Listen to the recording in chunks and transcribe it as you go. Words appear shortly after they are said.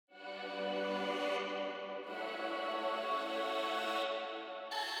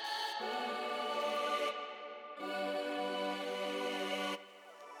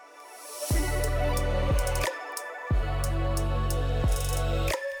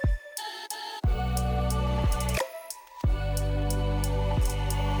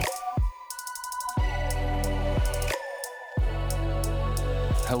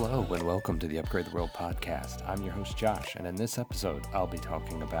Hello and welcome to the Upgrade the World podcast. I'm your host Josh, and in this episode I'll be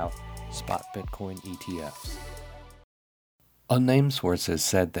talking about spot Bitcoin ETFs. Unnamed sources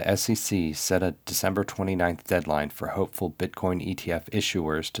said the SEC set a December 29th deadline for hopeful Bitcoin ETF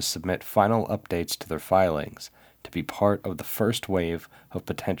issuers to submit final updates to their filings to be part of the first wave of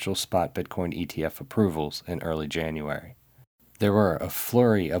potential spot Bitcoin ETF approvals in early January. There were a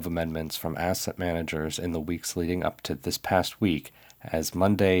flurry of amendments from asset managers in the weeks leading up to this past week, as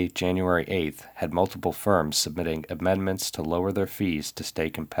Monday, January 8th, had multiple firms submitting amendments to lower their fees to stay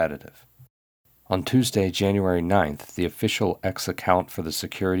competitive. On Tuesday, January 9th, the official X account for the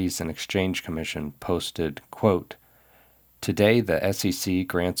Securities and Exchange Commission posted, quote, "Today the SEC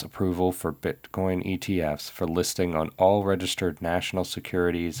grants approval for Bitcoin ETFs for listing on all registered national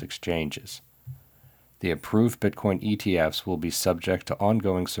securities exchanges. The approved Bitcoin ETFs will be subject to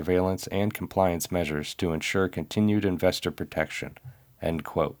ongoing surveillance and compliance measures to ensure continued investor protection." End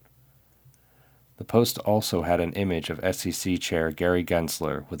quote. The post also had an image of SEC Chair Gary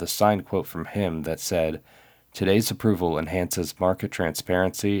Gensler with a signed quote from him that said, "Today's approval enhances market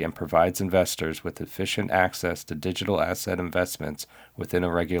transparency and provides investors with efficient access to digital asset investments within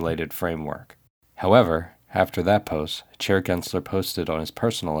a regulated framework." However, after that post, Chair Gensler posted on his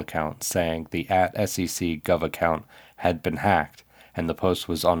personal account saying the @SEC Gov account had been hacked and the post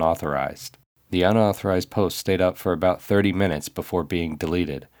was unauthorized. The unauthorized post stayed up for about 30 minutes before being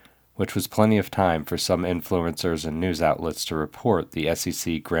deleted, which was plenty of time for some influencers and news outlets to report the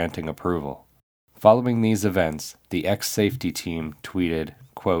SEC granting approval. Following these events, the X-Safety team tweeted,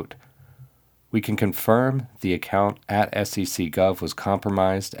 quote, "We can confirm the account @SEC.gov was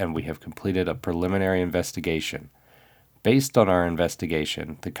compromised and we have completed a preliminary investigation. Based on our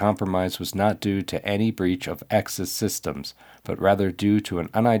investigation, the compromise was not due to any breach of X's systems, but rather due to an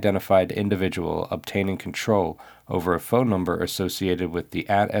unidentified individual obtaining control over a phone number associated with the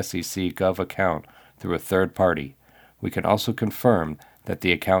 @SEC.gov account through a third party. We can also confirm that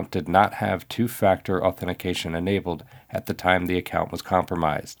the account did not have two-factor authentication enabled at the time the account was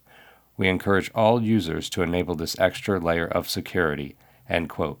compromised. We encourage all users to enable this extra layer of security." End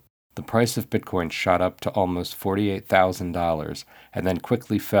quote. The price of Bitcoin shot up to almost $48,000 and then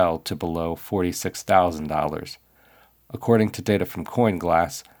quickly fell to below $46,000. According to data from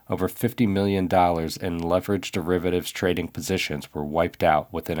CoinGlass, over $50 million in leveraged derivatives trading positions were wiped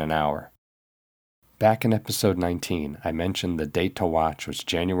out within an hour. Back in episode 19, I mentioned the date to watch was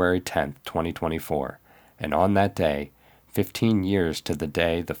January 10th, 2024, and on that day, 15 years to the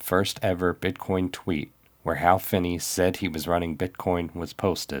day the first ever Bitcoin tweet, where Hal Finney said he was running Bitcoin, was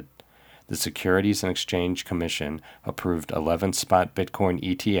posted, the Securities and Exchange Commission approved 11 spot Bitcoin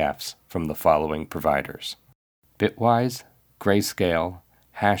ETFs from the following providers: Bitwise, Grayscale,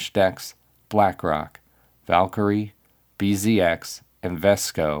 Hashdex, BlackRock, Valkyrie, BZX,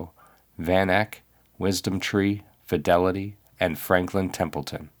 Invesco, VanEck, WisdomTree, Fidelity, and Franklin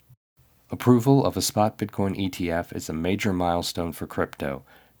Templeton. Approval of a spot Bitcoin ETF is a major milestone for crypto,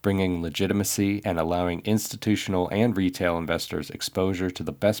 bringing legitimacy and allowing institutional and retail investors exposure to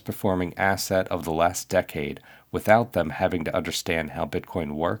the best-performing asset of the last decade without them having to understand how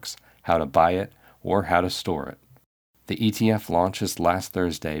Bitcoin works, how to buy it, or how to store it. The ETF launches last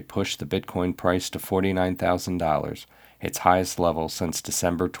Thursday pushed the Bitcoin price to $49,000, its highest level since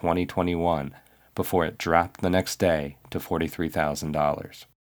December 2021, before it dropped the next day to $43,000.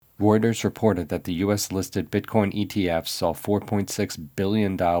 Reuters reported that the U.S.-listed Bitcoin ETFs saw $4.6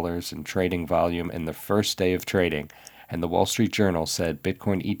 billion in trading volume in the first day of trading, and the Wall Street Journal said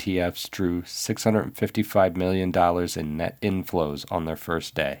Bitcoin ETFs drew $655 million in net inflows on their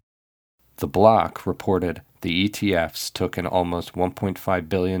first day. The Block reported the ETFs took in almost $1.5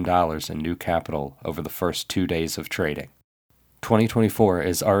 billion in new capital over the first 2 days of trading. 2024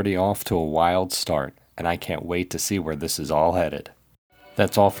 is already off to a wild start, and I can't wait to see where this is all headed.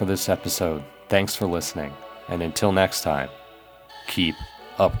 That's all for this episode. Thanks for listening, and until next time, keep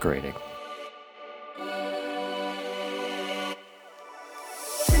upgrading.